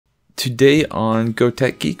Today on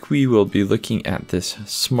GoTechGeek, we will be looking at this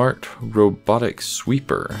smart robotic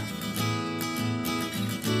sweeper.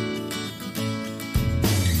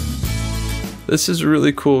 This is a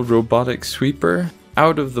really cool robotic sweeper.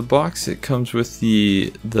 Out of the box, it comes with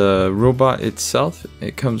the robot itself.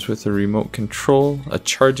 It comes with a remote control, a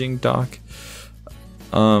charging dock,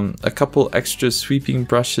 a couple extra sweeping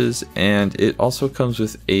brushes, and it also comes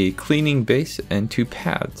with a cleaning base and 2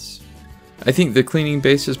 pads. I think the cleaning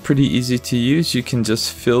base is pretty easy to use. You can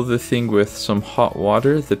just fill the thing with some hot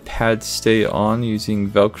water. The pads stay on using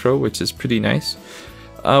Velcro, which is pretty nice.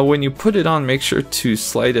 When you put it on, make sure to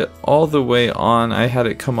slide it all the way on. I had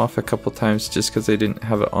it come off a couple times just because I didn't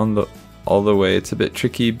have it on all the way. It's a bit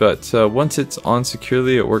tricky, but once it's on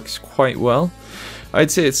securely, it works quite well. I'd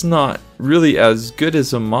say it's not really as good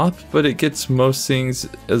as a mop, but it gets most things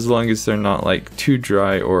as long as they're not like too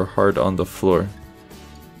dry or hard on the floor.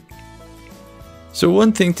 So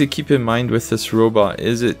one thing to keep in mind with this robot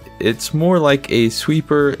is it's more like a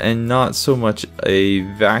sweeper and not so much a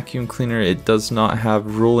vacuum cleaner. It does not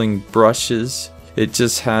have rolling brushes. It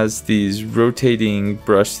just has these rotating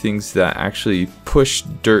brush things that actually push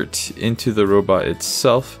dirt into the robot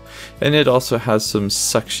itself, and it also has some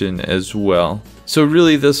suction as well. So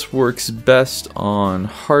really this works best on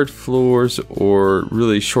hard floors or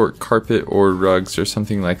really short carpet or rugs or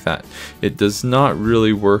something like that. It does not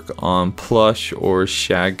really work on plush or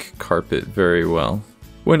shag carpet very well.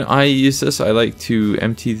 When I use this, I like to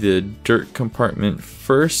empty the dirt compartment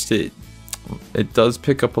first. It does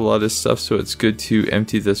pick up a lot of stuff, so it's good to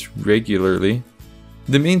empty this regularly.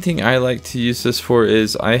 The main thing I like to use this for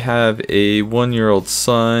is I have a 1-year-old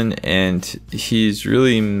son and he's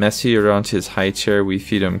really messy around his high chair. We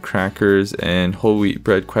feed him crackers and whole wheat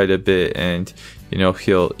bread quite a bit, and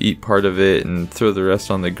he'll eat part of it and throw the rest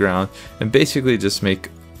on the ground and basically just make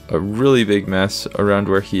a really big mess around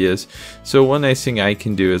where he is. So one nice thing I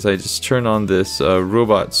can do is I just turn on this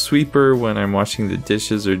robot sweeper when I'm washing the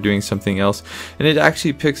dishes or doing something else, and it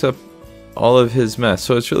actually picks up all of his mess.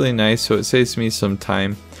 So it's really nice. So it saves me some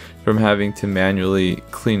time from having to manually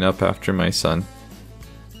clean up after my son.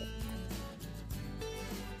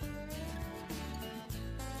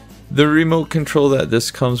 The remote control that this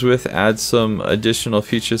comes with adds some additional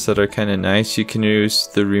features that are kind of nice. You can use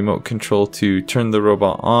the remote control to turn the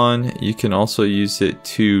robot on. You can also use it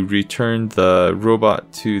to return the robot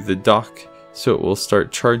to the dock so it will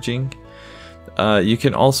start charging. You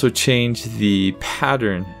can also change the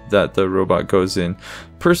pattern that the robot goes in.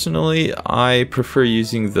 Personally, I prefer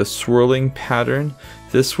using the swirling pattern.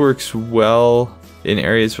 This works well in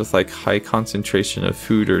areas with like high concentration of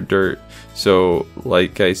food or dirt. So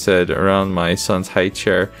like I said, around my son's high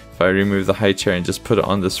chair, if I remove the high chair and just put it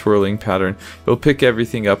on the swirling pattern, it'll pick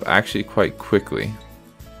everything up actually quite quickly.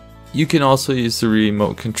 You can also use the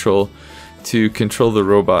remote control to control the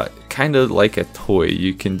robot kind of like a toy.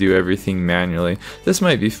 You can do everything manually. This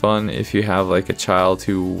might be fun if you have like a child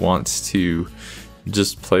who wants to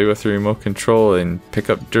just play with the remote control and pick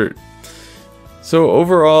up dirt. So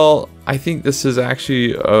overall, I think this is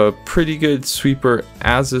actually a pretty good sweeper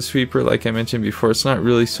as a sweeper. Like I mentioned before, it's not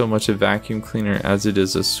really so much a vacuum cleaner as it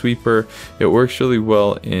is a sweeper. It works really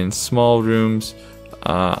well in small rooms.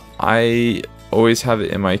 I always have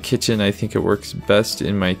it in my kitchen. I think it works best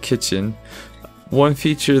in my kitchen. One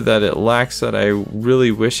feature that it lacks that I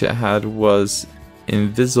really wish it had was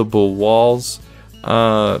invisible walls.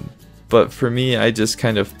 But for me, I just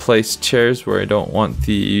kind of place chairs where I don't want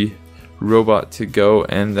the robot to go,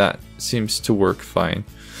 and that seems to work fine.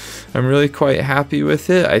 I'm really quite happy with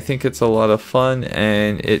it. I think it's a lot of fun,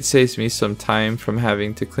 and it saves me some time from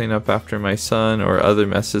having to clean up after my son or other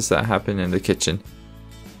messes that happen in the kitchen.